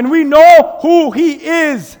 When we know who He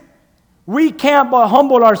is, we can't but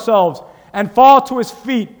humble ourselves and fall to His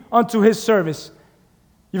feet unto His service.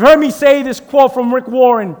 You've heard me say this quote from Rick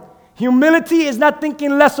Warren. Humility is not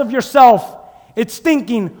thinking less of yourself. It's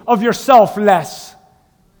thinking of yourself less.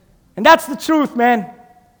 And that's the truth, man.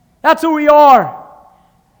 That's who we are.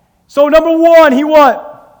 So number 1, he what?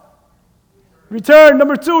 Returned.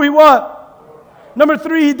 Number 2, he what? Number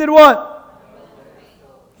 3, he did what?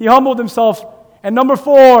 He humbled himself. And number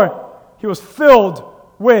 4, he was filled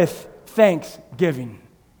with thanksgiving.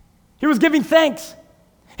 He was giving thanks.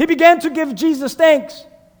 He began to give Jesus thanks.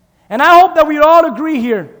 And I hope that we'd all agree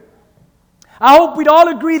here. I hope we'd all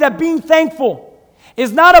agree that being thankful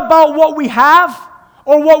is not about what we have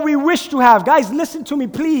or what we wish to have. Guys, listen to me,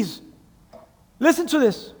 please. Listen to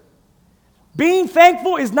this. Being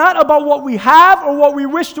thankful is not about what we have or what we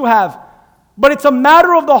wish to have, but it's a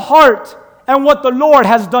matter of the heart and what the Lord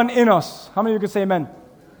has done in us. How many of you can say amen?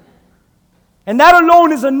 And that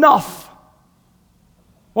alone is enough.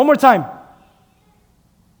 One more time.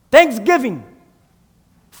 Thanksgiving,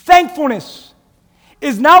 thankfulness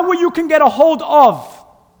is not what you can get a hold of,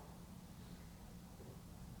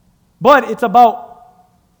 but it's about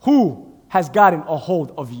who has gotten a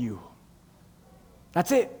hold of you.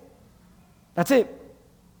 That's it. That's it.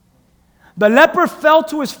 The leper fell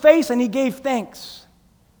to his face and he gave thanks.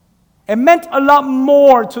 It meant a lot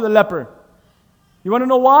more to the leper. You want to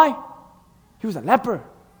know why? He was a leper.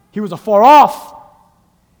 He was afar off.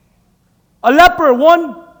 A leper,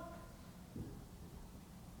 one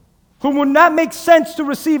whom would not make sense to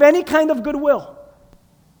receive any kind of goodwill.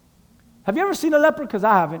 Have you ever seen a leper? Because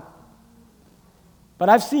I haven't. But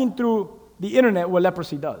I've seen through the internet what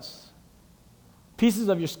leprosy does. Pieces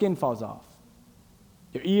of your skin falls off.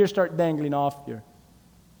 Your ears start dangling off. Your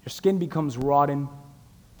skin becomes rotten.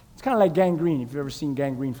 It's kind of like gangrene, if you've ever seen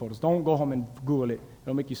gangrene photos. Don't go home and Google it.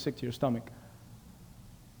 It'll make you sick to your stomach.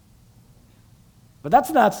 But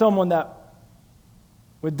that's not someone that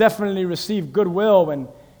would definitely receive goodwill and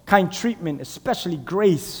kind treatment, especially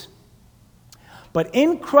grace. But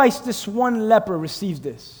in Christ, this one leper receives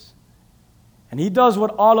this. And he does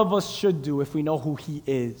what all of us should do if we know who he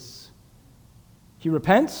is. He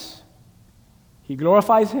repents, he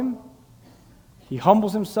glorifies him, he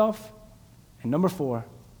humbles himself, and number 4,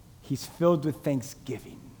 he's filled with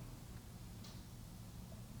thanksgiving.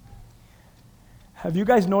 Have you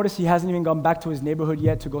guys noticed he hasn't even gone back to his neighborhood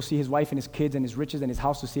yet to go see his wife and his kids and his riches and his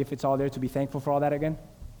house to see if it's all there, to be thankful for all that again?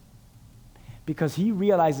 Because he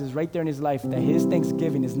realizes right there in his life that his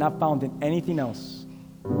thanksgiving is not found in anything else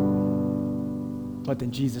but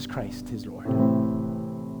in Jesus Christ, his Lord.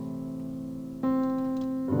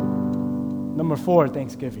 Number 4,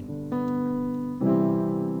 thanksgiving.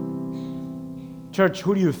 Church,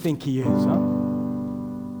 who do you think he is, huh?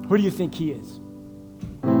 Who do you think he is?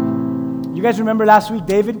 You guys remember last week,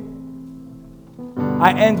 David?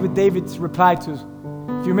 I end with David's reply to,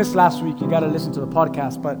 if you missed last week, you got to listen to the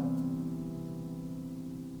podcast, but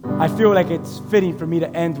I feel like it's fitting for me to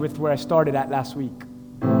end with where I started at last week.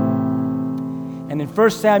 And in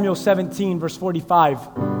 1 Samuel 17, verse 45,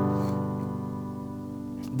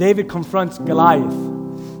 David confronts Goliath.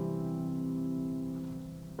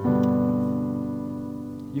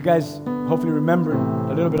 You guys hopefully remember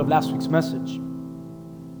a little bit of last week's message.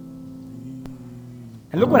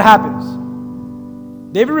 And look what happens.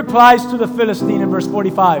 David replies to the Philistine in verse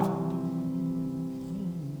 45.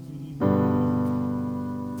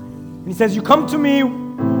 And he says, you come to me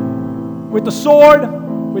with the sword,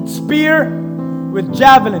 with spear, with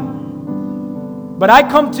javelin. But I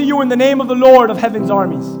come to you in the name of the Lord of heaven's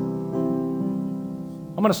armies.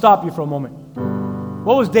 I'm going to stop you for a moment.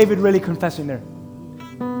 What was David really confessing there?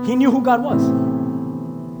 He knew who God was.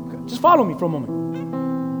 Just follow me for a moment,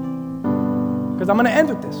 because I'm going to end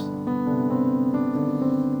with this.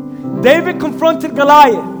 David confronted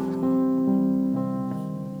Goliath.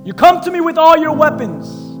 You come to me with all your weapons,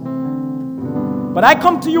 but I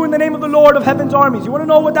come to you in the name of the Lord of heaven's armies. You want to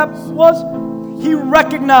know what that was? He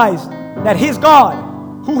recognized that his God,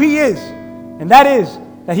 who he is, and that is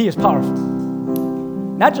that he is powerful.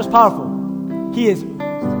 Not just powerful, he is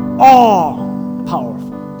all powerful.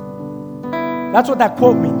 That's what that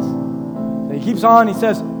quote means. So he keeps on, he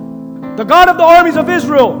says, the God of the armies of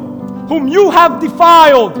Israel, whom you have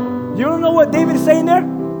defiled. You don't know what David is saying there?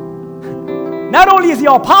 Not only is he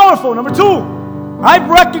all powerful, number 2, I've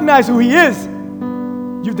recognized who he is.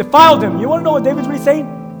 You've defiled him. You want to know what David's really saying?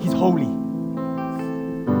 He's holy.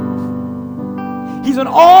 He's an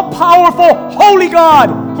all-powerful, holy God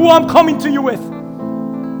who I'm coming to you with.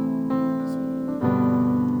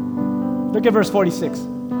 Look at verse 46.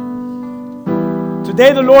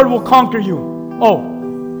 Today the Lord will conquer you. Oh,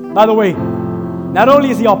 by the way, not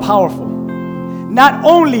only is he all powerful, not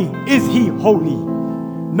only is he holy,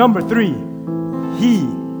 number 3, he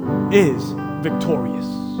is victorious.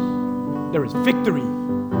 There is victory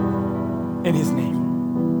in his name.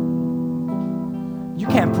 You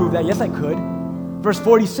can't prove that. Yes, I could. Verse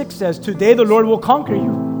 46 says, today the Lord will conquer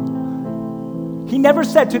you. He never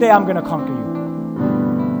said, today I'm going to conquer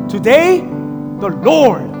you. Today, the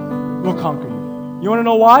Lord will conquer you. You want to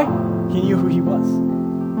know why? He knew who he was.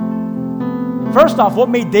 First off, what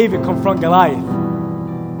made David confront Goliath?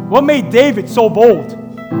 What made David so bold?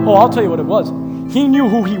 Oh, I'll tell you what it was. He knew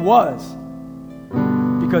who he was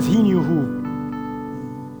because he knew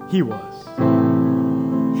who he was.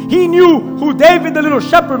 He knew who David the little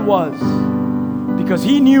shepherd was because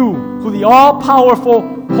he knew who the all-powerful,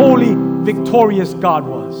 holy, victorious God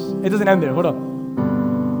was. It doesn't end there. Hold up.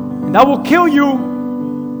 And that will kill you,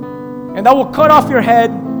 and that will cut off your head,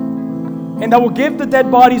 and that will give the dead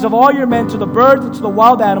bodies of all your men to the birds and to the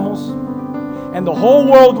wild animals, and the whole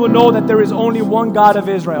world will know that there is only one God of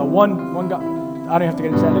Israel. One God. I don't have to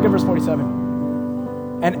get into that. Look at verse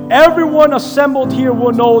 47. And everyone assembled here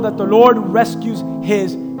will know that the Lord rescues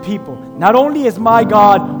his people. Not only is my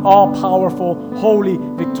God all-powerful, holy,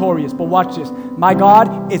 victorious, but watch this. My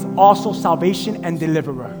God is also salvation and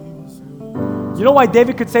deliverer. You know why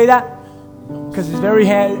David could say that? Because his very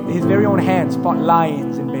own hands fought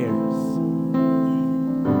lions and bears.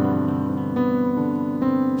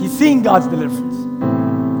 He's seen God's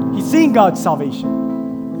deliverance. He's seen God's salvation.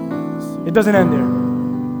 It doesn't end there.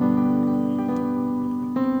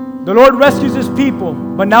 The Lord rescues his people,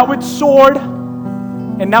 but not with sword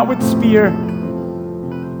and not with spear.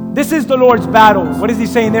 This is the Lord's battle. What is he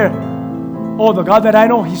saying there? Oh, the God that I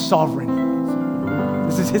know, he's sovereign.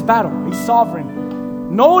 This is his battle. He's sovereign.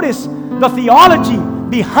 Notice the theology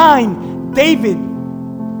behind David.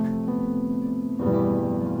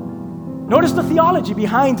 Notice the theology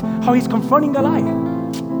behind how he's confronting Goliath.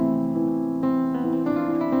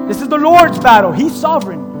 This is the Lord's battle. He's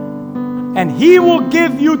sovereign. And He will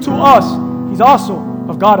give you to us. He's also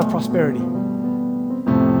a God of prosperity.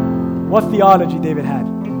 What theology David had.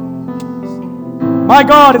 My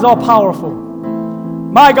God is all powerful.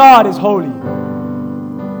 My God is holy.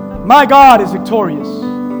 My God is victorious.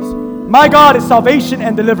 My God is salvation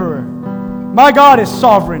and deliverer. My God is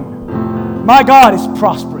sovereign. My God is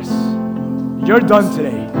prosperous. You're done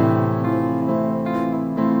today.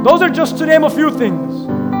 Those are just to name a few things.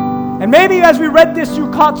 And maybe as we read this, you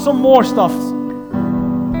caught some more stuff.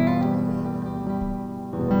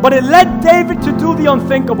 But it led David to do the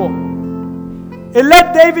unthinkable. It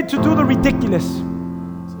led David to do the ridiculous.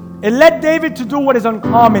 It led David to do what is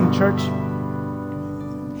uncommon, church.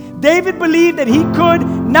 David believed that he could,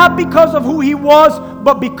 not because of who he was,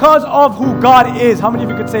 but because of who God is. How many of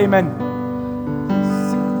you could say amen?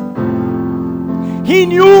 He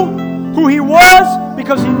knew who he was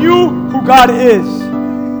because he knew who God is.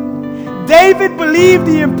 David believed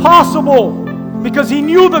the impossible because he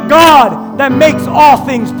knew the God that makes all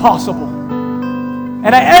things possible.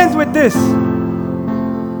 And I end with this.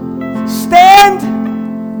 Stand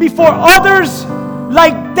before others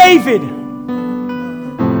like David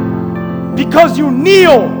because you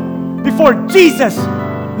kneel before Jesus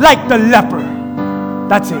like the leper.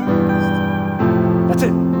 That's it. That's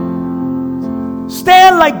it.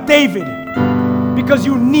 Stand like David because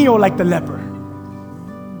you kneel like the leper.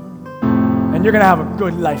 And you're going to have a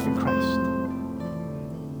good life in Christ.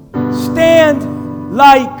 Stand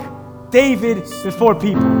like David before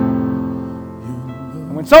people.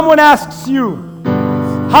 And when someone asks you,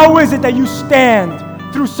 how is it that you stand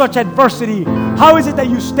through such adversity? How is it that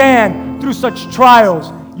you stand through such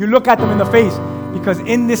trials? You look at them in the face, because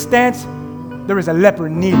in this stance, there is a leper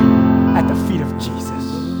kneeling at the feet of Jesus.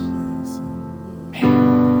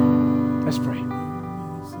 Man, let's pray.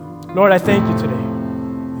 Lord, I thank you today.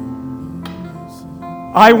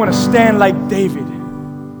 I want to stand like David,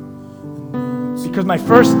 because my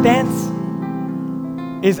first stance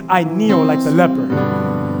is I kneel like the leper.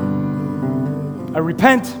 I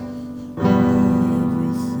repent.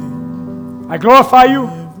 I glorify you.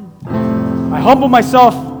 I humble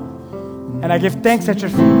myself, and I give thanks at your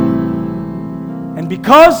feet. And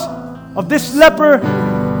because of this leper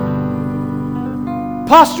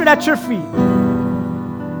postured at your feet,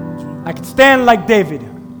 I can stand like David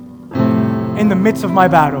in the midst of my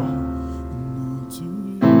battle.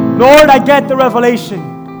 Lord, I get the revelation.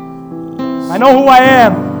 I know who I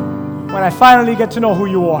am when I finally get to know who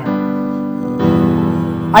you are.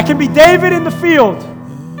 I can be David in the field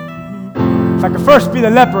if I can first be the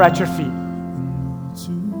leper at your feet.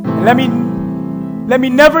 And let me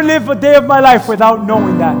never live a day of my life without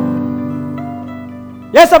knowing that.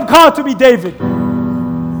 Yes, I'm called to be David.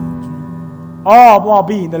 Oh, while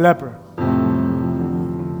being the leper.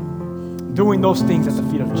 Doing those things at the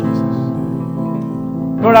feet of Jesus.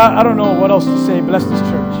 Lord, I don't know what else to say. Bless this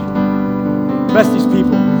church. Bless these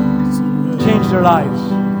people. Change their lives.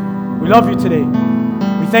 We love you today.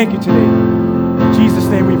 We thank you today. In Jesus'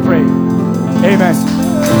 name we pray. Amen.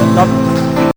 Love you.